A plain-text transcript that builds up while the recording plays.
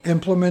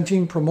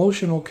Implementing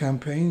promotional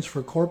campaigns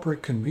for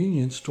corporate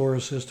convenience store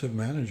assistant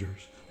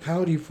managers.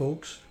 Howdy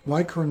folks,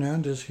 Mike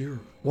Hernandez here.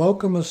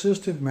 Welcome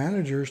assistant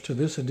managers to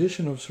this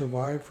edition of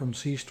Survive from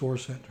C-Store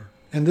Center.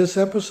 In this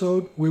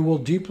episode, we will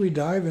deeply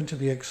dive into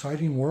the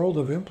exciting world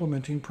of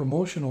implementing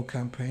promotional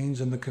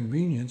campaigns in the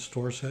convenience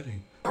store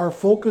setting. Our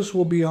focus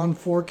will be on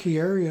 4 key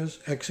areas: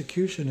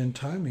 execution and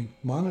timing,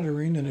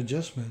 monitoring and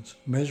adjustments,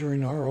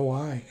 measuring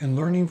ROI, and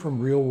learning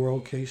from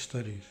real-world case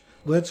studies.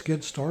 Let's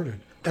get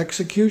started.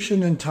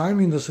 Execution and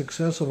timing. The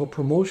success of a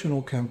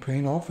promotional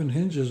campaign often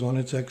hinges on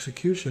its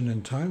execution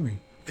and timing.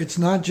 It's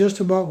not just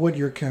about what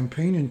your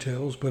campaign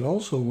entails, but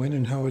also when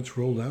and how it's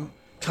rolled out.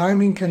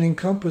 Timing can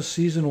encompass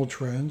seasonal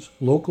trends,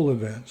 local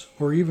events,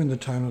 or even the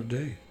time of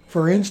day.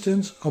 For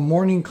instance, a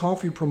morning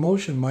coffee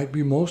promotion might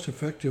be most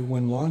effective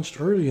when launched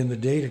early in the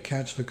day to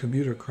catch the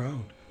commuter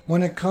crowd.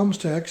 When it comes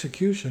to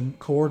execution,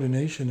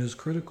 coordination is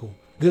critical.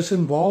 This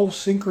involves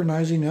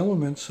synchronizing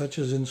elements such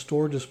as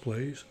in-store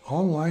displays,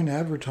 online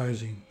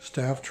advertising,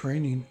 staff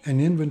training,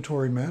 and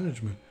inventory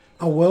management.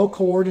 A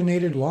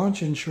well-coordinated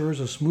launch ensures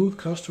a smooth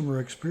customer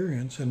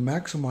experience and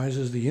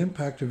maximizes the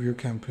impact of your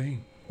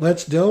campaign.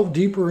 Let's delve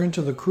deeper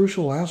into the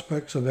crucial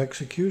aspects of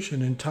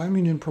execution and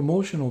timing in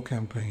promotional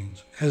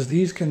campaigns, as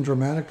these can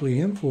dramatically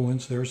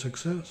influence their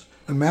success.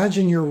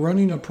 Imagine you're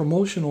running a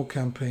promotional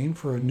campaign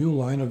for a new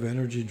line of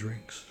energy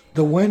drinks.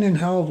 The when and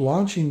how of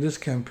launching this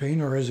campaign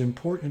are as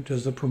important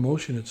as the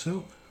promotion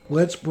itself.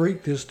 Let's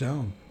break this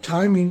down.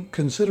 Timing.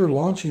 Consider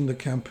launching the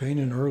campaign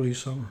in early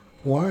summer.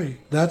 Why?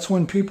 That's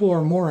when people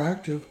are more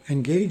active,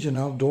 engage in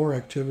outdoor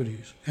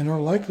activities, and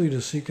are likely to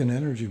seek an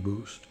energy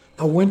boost.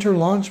 A winter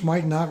launch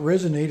might not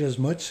resonate as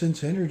much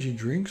since energy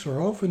drinks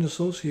are often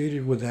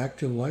associated with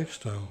active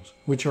lifestyles,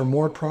 which are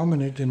more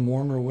prominent in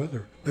warmer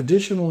weather.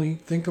 Additionally,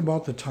 think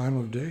about the time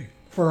of day.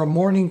 For a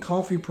morning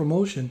coffee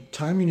promotion,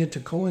 timing it to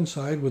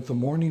coincide with the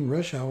morning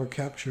rush hour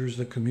captures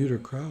the commuter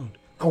crowd.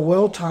 A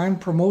well-timed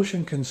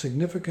promotion can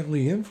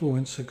significantly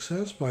influence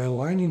success by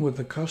aligning with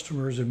the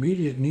customer's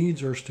immediate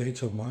needs or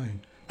states of mind.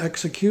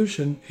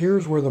 Execution.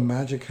 Here's where the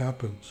magic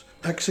happens.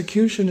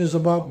 Execution is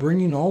about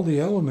bringing all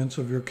the elements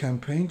of your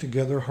campaign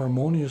together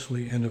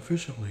harmoniously and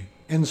efficiently.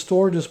 In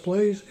store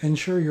displays,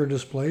 ensure your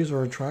displays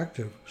are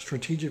attractive,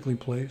 strategically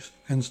placed,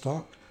 and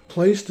stocked.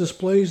 Place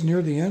displays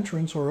near the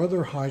entrance or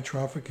other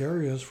high-traffic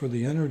areas for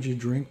the energy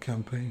drink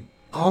campaign.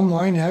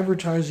 Online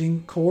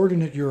advertising.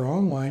 Coordinate your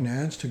online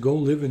ads to go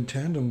live in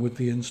tandem with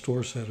the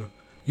in-store setup.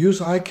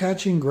 Use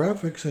eye-catching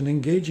graphics and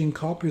engaging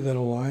copy that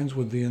aligns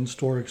with the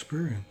in-store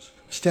experience.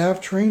 Staff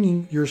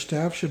training. Your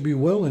staff should be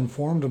well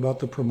informed about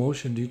the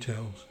promotion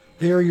details.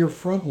 They are your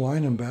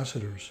frontline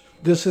ambassadors.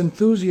 This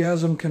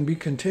enthusiasm can be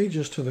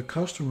contagious to the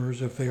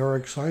customers if they are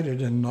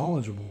excited and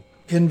knowledgeable.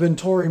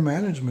 Inventory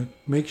management.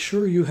 Make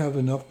sure you have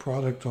enough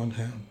product on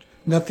hand.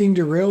 Nothing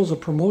derails a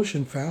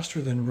promotion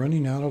faster than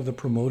running out of the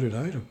promoted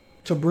item.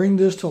 To bring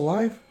this to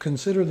life,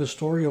 consider the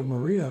story of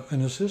Maria, an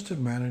assistant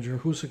manager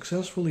who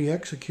successfully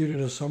executed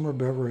a summer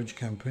beverage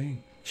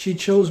campaign. She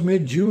chose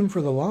mid-June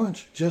for the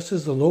launch, just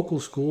as the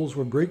local schools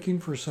were breaking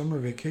for summer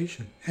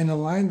vacation, and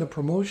aligned the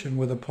promotion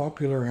with a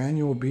popular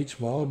annual beach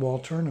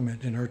volleyball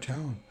tournament in her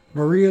town.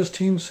 Maria's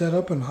team set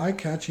up an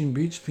eye-catching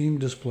beach-themed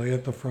display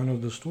at the front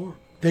of the store.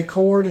 They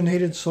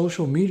coordinated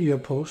social media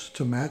posts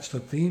to match the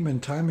theme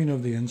and timing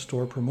of the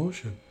in-store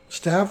promotion.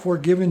 Staff were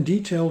given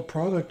detailed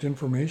product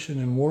information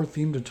and wore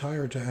themed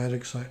attire to add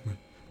excitement.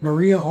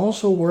 Maria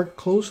also worked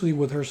closely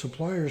with her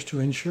suppliers to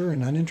ensure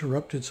an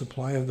uninterrupted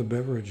supply of the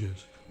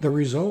beverages. The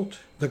result?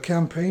 The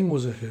campaign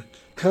was a hit.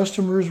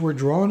 Customers were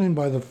drawn in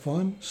by the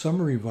fun,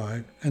 summery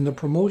vibe, and the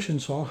promotion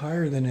saw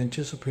higher than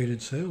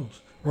anticipated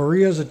sales.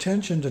 Maria's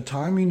attention to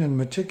timing and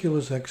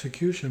meticulous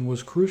execution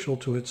was crucial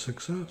to its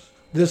success.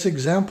 This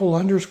example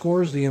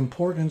underscores the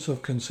importance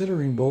of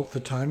considering both the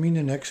timing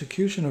and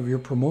execution of your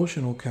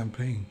promotional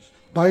campaigns.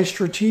 By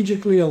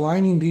strategically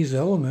aligning these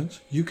elements,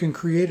 you can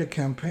create a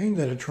campaign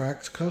that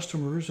attracts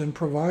customers and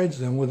provides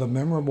them with a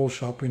memorable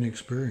shopping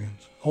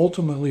experience,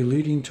 ultimately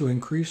leading to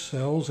increased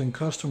sales and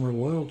customer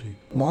loyalty.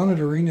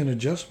 Monitoring and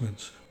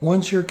adjustments.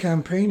 Once your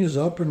campaign is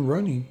up and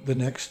running, the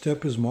next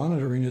step is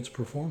monitoring its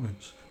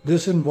performance.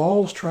 This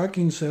involves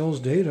tracking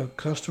sales data,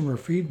 customer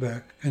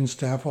feedback, and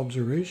staff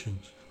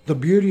observations. The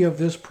beauty of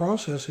this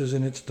process is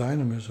in its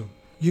dynamism.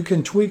 You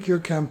can tweak your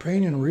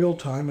campaign in real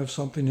time if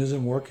something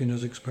isn't working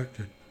as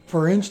expected.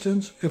 For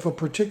instance, if a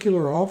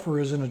particular offer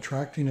isn't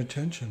attracting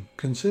attention,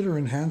 consider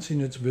enhancing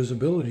its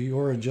visibility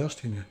or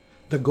adjusting it.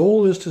 The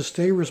goal is to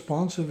stay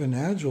responsive and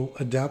agile,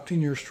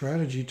 adapting your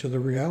strategy to the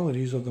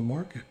realities of the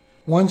market.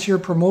 Once your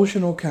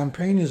promotional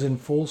campaign is in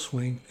full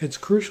swing, it's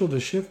crucial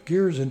to shift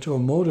gears into a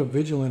mode of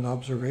vigilant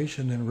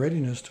observation and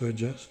readiness to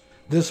adjust.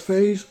 This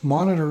phase,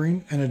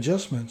 monitoring and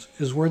adjustments,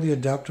 is where the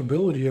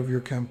adaptability of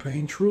your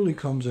campaign truly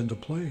comes into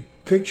play.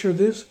 Picture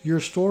this: your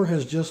store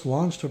has just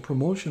launched a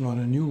promotion on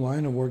a new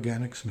line of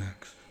organic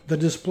snacks. The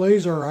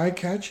displays are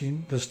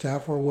eye-catching, the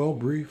staff are well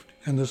briefed,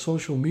 and the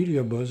social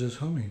media buzz is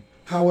humming.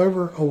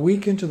 However, a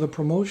week into the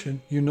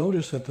promotion, you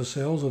notice that the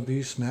sales of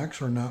these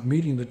snacks are not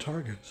meeting the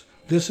targets.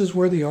 This is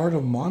where the art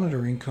of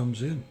monitoring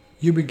comes in.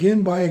 You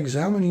begin by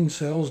examining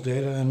sales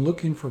data and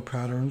looking for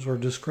patterns or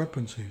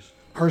discrepancies.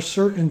 Are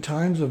certain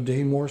times of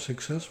day more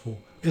successful?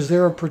 Is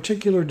there a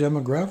particular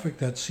demographic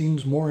that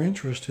seems more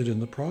interested in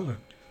the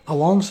product?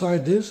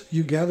 Alongside this,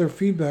 you gather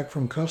feedback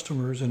from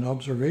customers and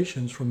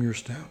observations from your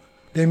staff.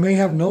 They may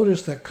have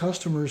noticed that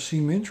customers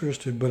seem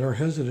interested but are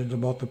hesitant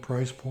about the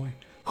price point.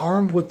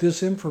 Armed with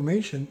this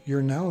information,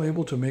 you're now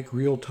able to make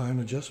real-time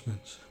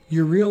adjustments.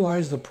 You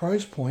realize the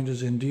price point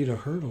is indeed a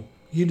hurdle.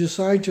 You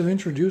decide to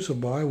introduce a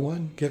buy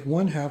one, get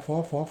one half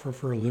off offer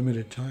for a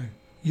limited time.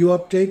 You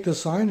update the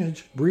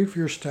signage, brief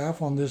your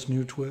staff on this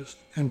new twist,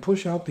 and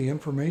push out the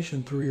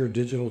information through your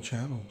digital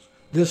channels.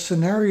 This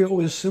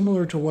scenario is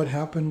similar to what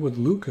happened with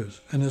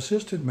Lucas, an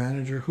assistant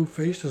manager who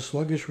faced a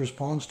sluggish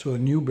response to a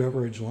new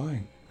beverage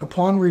line.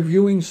 Upon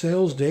reviewing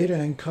sales data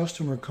and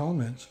customer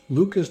comments,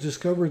 Lucas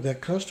discovered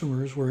that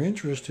customers were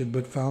interested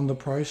but found the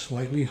price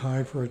slightly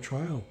high for a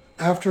trial.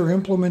 After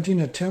implementing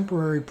a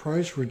temporary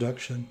price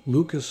reduction,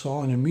 Lucas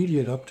saw an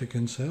immediate uptick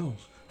in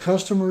sales.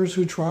 Customers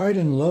who tried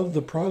and loved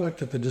the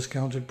product at the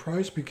discounted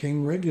price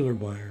became regular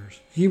buyers,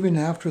 even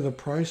after the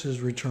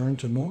prices returned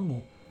to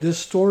normal. This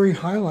story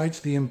highlights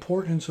the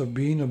importance of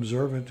being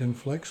observant and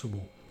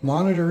flexible.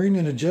 Monitoring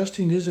and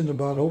adjusting isn't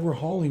about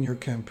overhauling your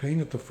campaign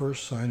at the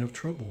first sign of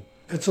trouble.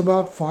 It's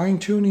about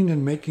fine-tuning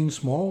and making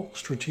small,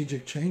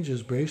 strategic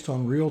changes based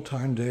on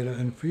real-time data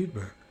and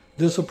feedback.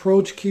 This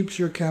approach keeps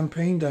your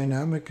campaign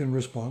dynamic and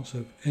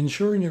responsive,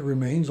 ensuring it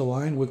remains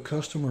aligned with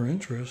customer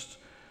interests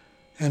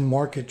and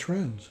market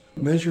trends.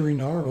 Measuring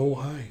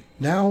ROI.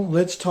 Now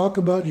let's talk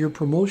about your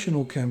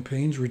promotional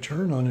campaign's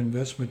return on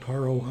investment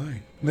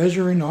ROI.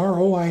 Measuring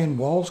ROI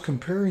involves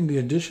comparing the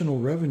additional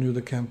revenue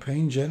the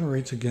campaign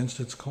generates against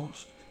its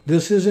cost.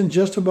 This isn't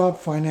just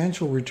about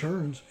financial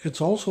returns, it's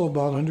also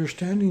about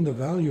understanding the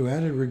value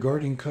added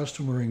regarding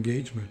customer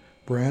engagement,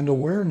 brand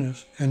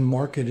awareness, and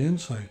market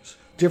insights.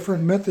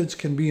 Different methods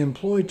can be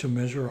employed to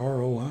measure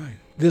ROI.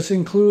 This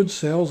includes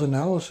sales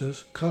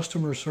analysis,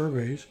 customer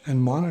surveys,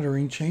 and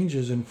monitoring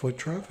changes in foot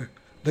traffic.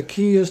 The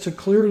key is to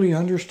clearly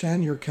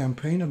understand your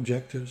campaign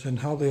objectives and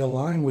how they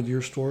align with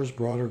your store's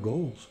broader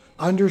goals.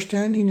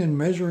 Understanding and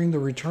measuring the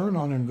return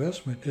on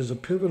investment is a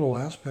pivotal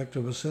aspect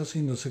of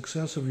assessing the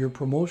success of your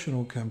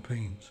promotional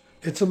campaigns.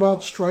 It's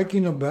about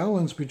striking a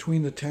balance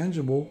between the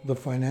tangible, the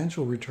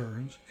financial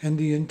returns, and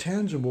the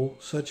intangible,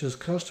 such as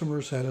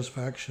customer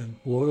satisfaction,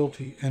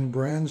 loyalty, and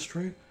brand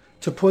strength.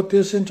 To put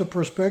this into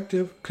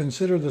perspective,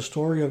 consider the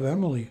story of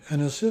Emily, an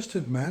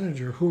assistant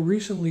manager who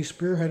recently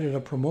spearheaded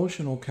a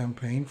promotional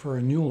campaign for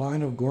a new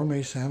line of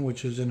gourmet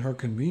sandwiches in her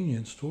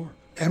convenience store.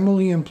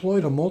 Emily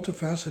employed a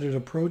multifaceted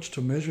approach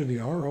to measure the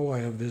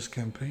ROI of this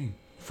campaign.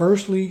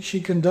 Firstly,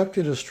 she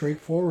conducted a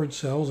straightforward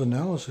sales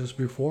analysis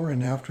before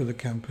and after the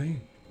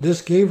campaign.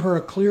 This gave her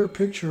a clear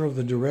picture of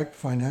the direct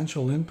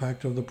financial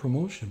impact of the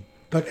promotion.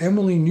 But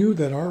Emily knew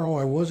that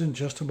ROI wasn't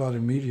just about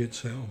immediate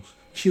sales.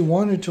 She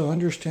wanted to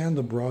understand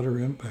the broader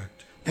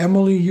impact.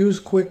 Emily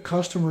used quick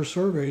customer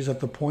surveys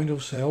at the point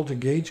of sale to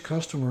gauge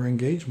customer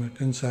engagement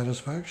and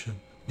satisfaction.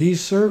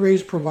 These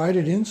surveys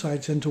provided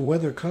insights into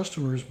whether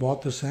customers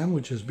bought the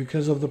sandwiches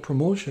because of the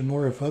promotion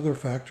or if other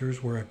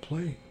factors were at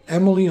play.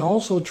 Emily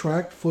also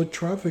tracked foot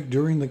traffic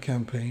during the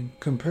campaign,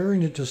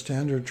 comparing it to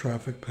standard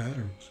traffic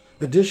patterns.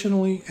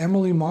 Additionally,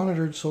 Emily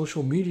monitored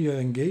social media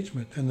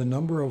engagement and the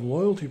number of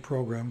loyalty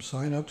program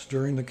sign-ups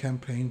during the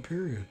campaign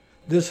period.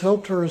 This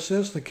helped her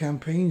assess the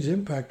campaign's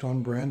impact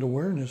on brand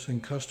awareness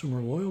and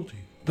customer loyalty.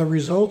 The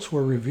results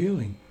were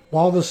revealing.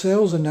 While the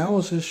sales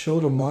analysis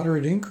showed a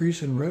moderate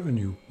increase in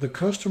revenue, the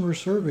customer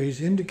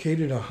surveys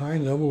indicated a high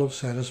level of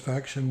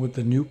satisfaction with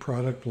the new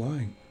product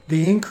line.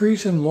 The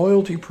increase in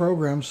loyalty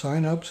program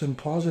sign-ups and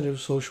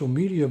positive social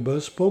media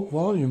buzz spoke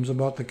volumes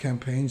about the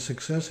campaign's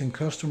success in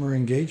customer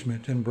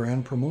engagement and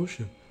brand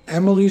promotion.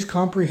 Emily's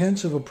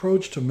comprehensive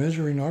approach to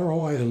measuring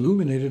ROI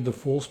illuminated the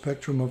full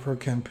spectrum of her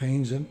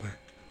campaign's impact.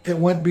 It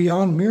went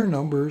beyond mere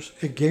numbers.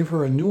 It gave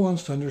her a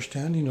nuanced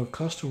understanding of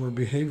customer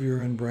behavior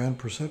and brand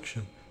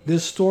perception.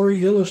 This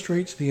story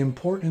illustrates the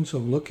importance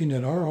of looking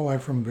at ROI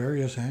from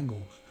various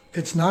angles.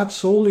 It's not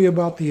solely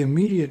about the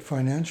immediate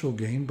financial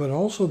gain, but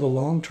also the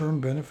long-term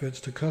benefits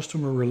to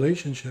customer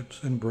relationships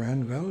and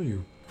brand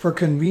value. For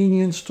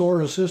convenience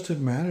store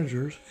assistant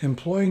managers,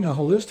 employing a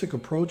holistic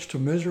approach to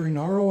measuring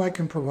ROI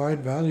can provide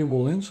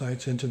valuable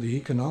insights into the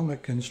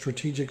economic and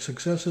strategic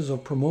successes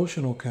of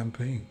promotional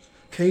campaigns.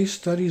 Case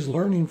studies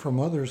learning from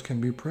others can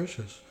be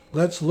precious.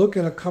 Let's look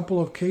at a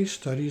couple of case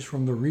studies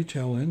from the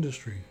retail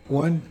industry.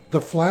 1. The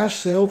flash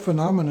sale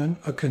phenomenon.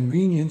 A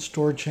convenience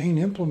store chain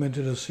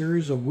implemented a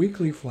series of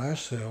weekly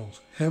flash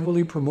sales,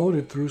 heavily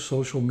promoted through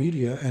social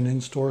media and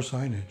in-store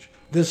signage.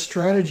 This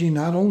strategy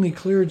not only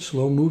cleared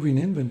slow-moving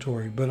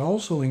inventory, but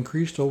also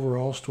increased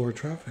overall store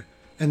traffic.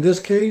 In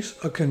this case,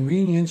 a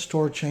convenience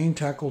store chain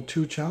tackled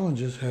two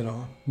challenges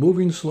head-on: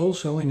 moving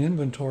slow-selling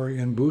inventory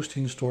and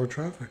boosting store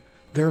traffic.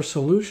 Their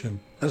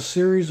solution: a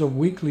series of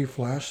weekly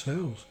flash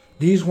sales.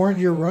 These weren't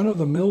your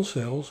run-of-the-mill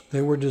sales.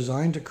 They were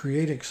designed to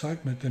create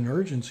excitement and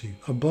urgency,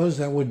 a buzz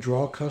that would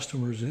draw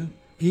customers in.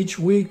 Each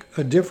week,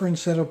 a different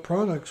set of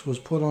products was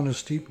put on a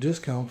steep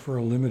discount for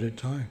a limited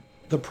time.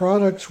 The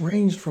products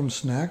ranged from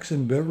snacks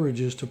and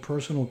beverages to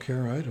personal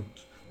care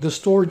items. The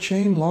store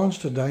chain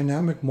launched a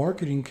dynamic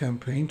marketing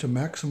campaign to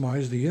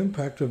maximize the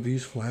impact of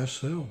these flash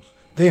sales.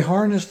 They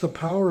harnessed the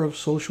power of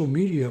social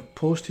media,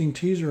 posting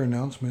teaser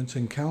announcements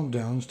and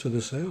countdowns to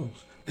the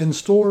sales.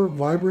 In-store,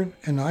 vibrant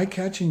and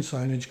eye-catching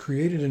signage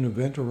created an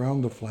event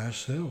around the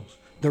flash sales.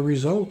 The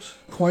results?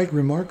 Quite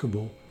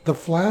remarkable. The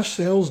flash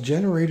sales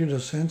generated a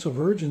sense of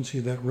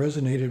urgency that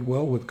resonated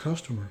well with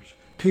customers.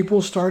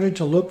 People started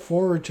to look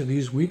forward to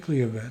these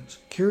weekly events,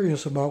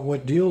 curious about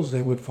what deals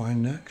they would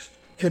find next.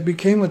 It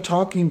became a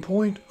talking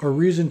point or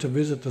reason to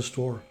visit the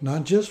store,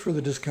 not just for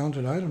the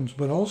discounted items,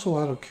 but also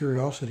out of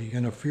curiosity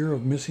and a fear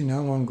of missing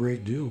out on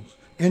great deals.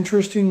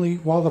 Interestingly,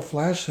 while the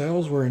flash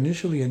sales were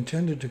initially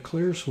intended to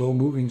clear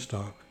slow-moving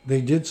stock, they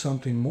did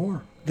something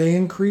more. They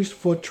increased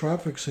foot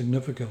traffic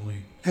significantly.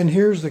 And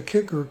here's the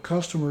kicker,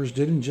 customers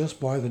didn't just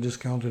buy the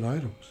discounted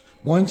items.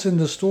 Once in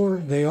the store,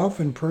 they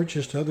often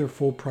purchased other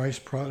full-price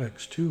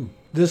products too.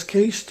 This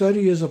case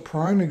study is a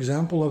prime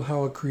example of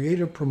how a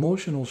creative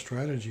promotional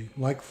strategy,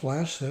 like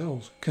flash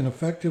sales, can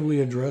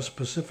effectively address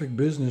specific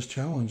business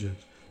challenges.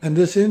 In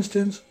this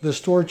instance, the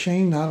store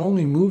chain not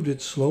only moved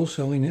its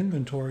slow-selling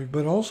inventory,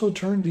 but also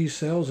turned these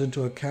sales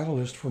into a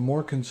catalyst for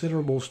more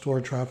considerable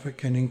store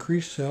traffic and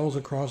increased sales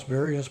across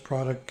various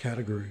product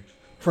categories.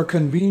 For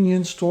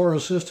convenience store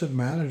assistant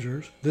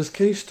managers, this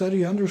case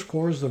study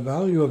underscores the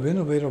value of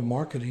innovative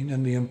marketing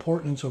and the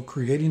importance of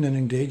creating an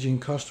engaging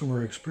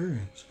customer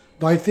experience.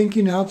 By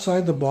thinking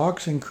outside the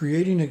box and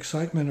creating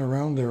excitement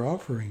around their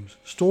offerings,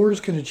 stores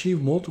can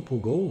achieve multiple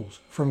goals,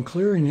 from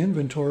clearing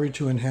inventory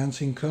to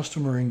enhancing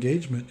customer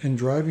engagement and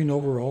driving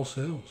overall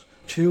sales.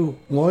 2.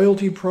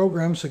 Loyalty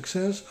program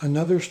success.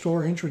 Another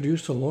store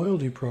introduced a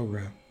loyalty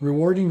program,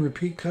 rewarding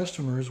repeat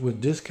customers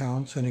with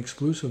discounts and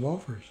exclusive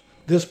offers.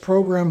 This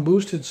program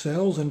boosted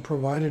sales and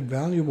provided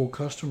valuable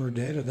customer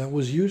data that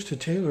was used to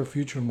tailor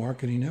future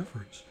marketing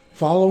efforts.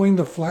 Following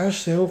the flash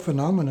sale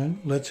phenomenon,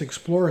 let's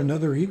explore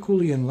another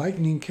equally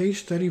enlightening case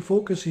study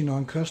focusing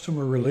on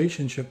customer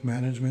relationship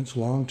management's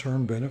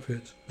long-term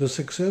benefits, the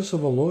success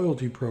of a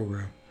loyalty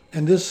program.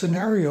 In this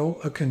scenario,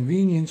 a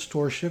convenience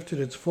store shifted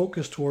its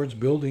focus towards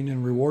building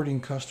and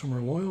rewarding customer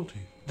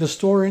loyalty. The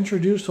store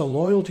introduced a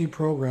loyalty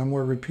program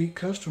where repeat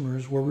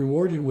customers were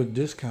rewarded with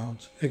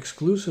discounts,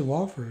 exclusive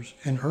offers,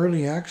 and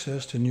early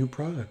access to new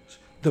products.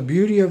 The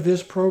beauty of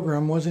this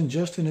program wasn't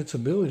just in its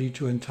ability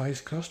to entice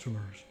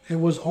customers.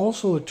 It was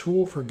also a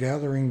tool for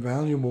gathering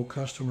valuable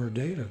customer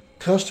data.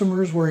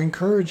 Customers were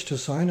encouraged to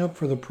sign up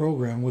for the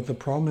program with the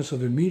promise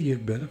of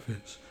immediate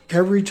benefits.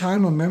 Every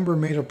time a member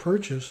made a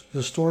purchase,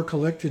 the store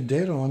collected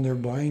data on their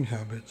buying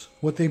habits,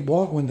 what they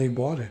bought when they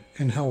bought it,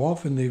 and how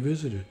often they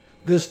visited.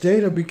 This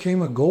data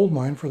became a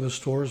goldmine for the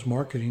store's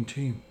marketing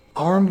team.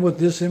 Armed with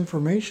this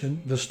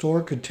information, the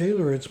store could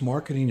tailor its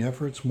marketing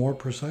efforts more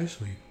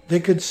precisely. They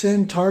could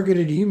send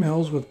targeted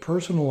emails with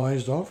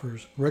personalized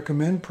offers,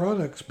 recommend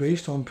products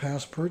based on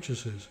past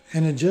purchases,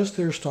 and adjust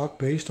their stock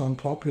based on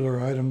popular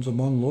items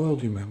among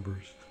loyalty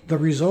members. The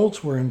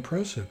results were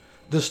impressive.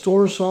 The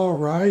store saw a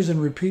rise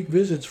in repeat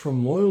visits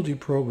from loyalty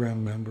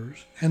program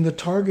members, and the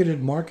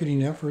targeted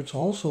marketing efforts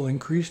also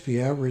increased the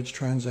average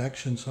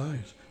transaction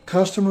size.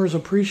 Customers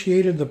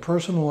appreciated the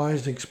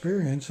personalized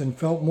experience and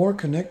felt more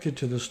connected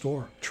to the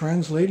store,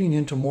 translating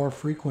into more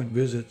frequent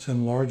visits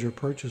and larger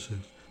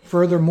purchases.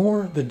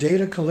 Furthermore, the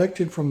data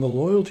collected from the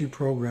loyalty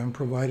program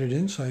provided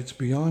insights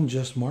beyond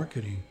just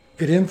marketing.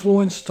 It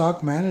influenced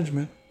stock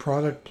management,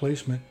 product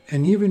placement,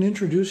 and even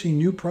introducing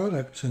new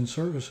products and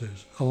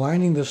services,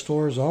 aligning the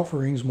store's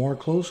offerings more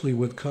closely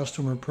with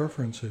customer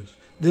preferences.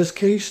 This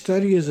case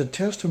study is a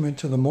testament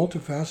to the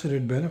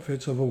multifaceted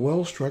benefits of a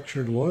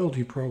well-structured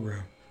loyalty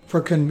program. For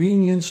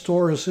convenience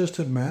store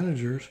assistant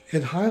managers,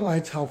 it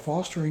highlights how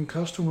fostering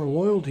customer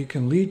loyalty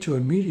can lead to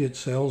immediate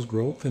sales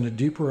growth and a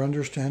deeper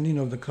understanding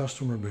of the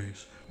customer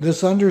base.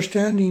 This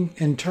understanding,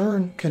 in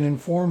turn, can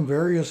inform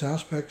various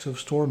aspects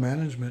of store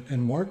management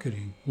and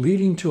marketing,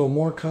 leading to a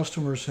more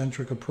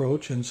customer-centric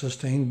approach and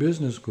sustained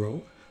business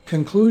growth.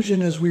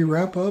 Conclusion: as we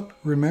wrap up,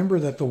 remember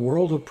that the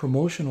world of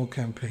promotional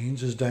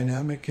campaigns is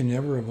dynamic and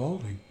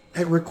ever-evolving.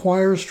 It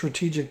requires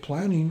strategic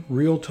planning,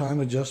 real-time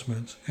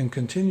adjustments, and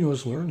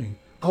continuous learning.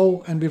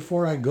 Oh, and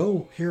before I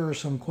go, here are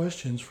some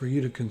questions for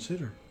you to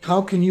consider.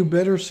 How can you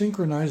better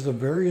synchronize the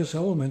various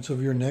elements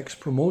of your next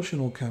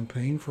promotional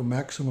campaign for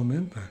maximum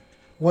impact?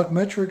 What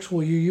metrics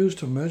will you use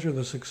to measure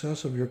the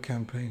success of your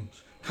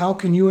campaigns? How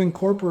can you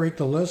incorporate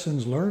the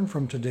lessons learned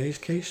from today's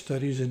case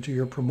studies into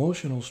your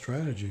promotional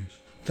strategies?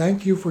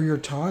 Thank you for your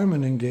time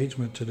and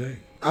engagement today.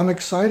 I'm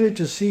excited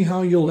to see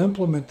how you'll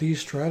implement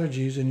these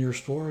strategies in your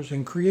stores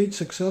and create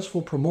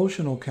successful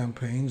promotional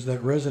campaigns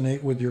that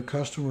resonate with your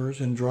customers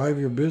and drive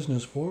your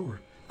business forward.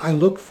 I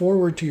look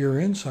forward to your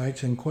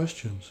insights and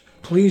questions.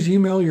 Please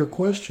email your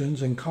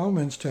questions and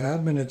comments to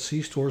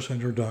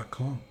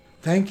admin@cstorecenter.com.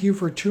 Thank you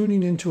for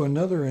tuning into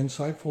another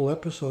insightful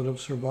episode of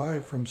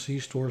Survive from C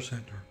Store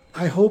Center.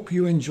 I hope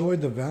you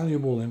enjoyed the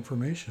valuable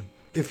information.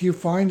 If you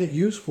find it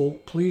useful,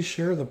 please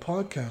share the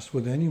podcast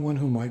with anyone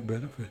who might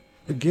benefit.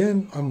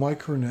 Again, I'm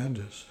Mike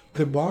Hernandez.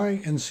 Goodbye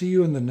and see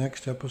you in the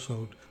next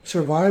episode.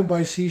 Survive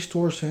by C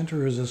Store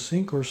Center is a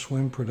sink or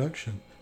swim production.